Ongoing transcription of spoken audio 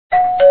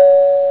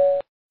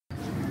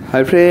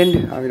Hi friend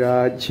আমি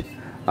রাজ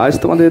আজ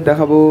তোমাদের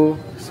দেখাবো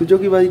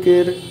সুজুকি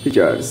বাইকের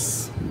ফিচার্স।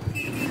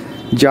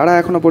 যারা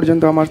এখনো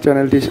পর্যন্ত আমার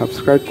চ্যানেলটি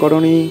সাবস্ক্রাইব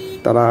করোনি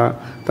তারা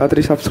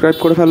তাড়াতাড়ি সাবস্ক্রাইব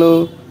করে ফেলো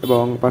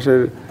এবং পাশের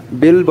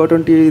বেল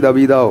বাটনটি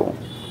দাবিয়ে দাও।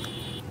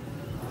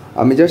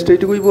 আমি জাস্ট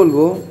এইটুকুই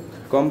বলবো,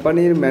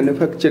 কোম্পানির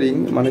ম্যানুফ্যাকচারিং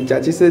মানে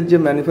চ্যাসিসের যে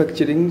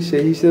ম্যানুফ্যাকচারিং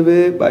সেই হিসেবে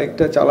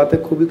বাইকটা চালাতে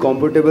খুবই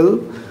কমফোর্টেবল।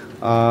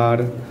 আর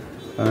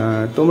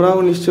তোমরাও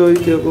নিশ্চয়ই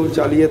কেউ কেউ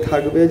চালিয়ে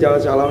থাকবে, যারা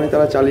চালাওনি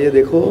তারা চালিয়ে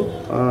দেখো,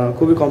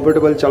 খুবই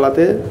কমফোর্টেবল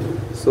চালাতে।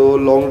 সো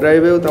লং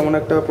ড্রাইভেও তেমন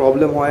একটা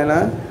প্রবলেম হয় না।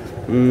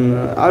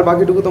 আর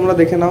বাকিটুকু তোমরা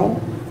দেখে নাও,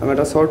 আমি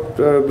একটা শর্ট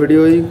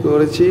ভিডিওই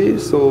করেছি।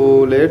 So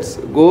let's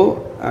go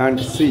and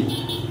C.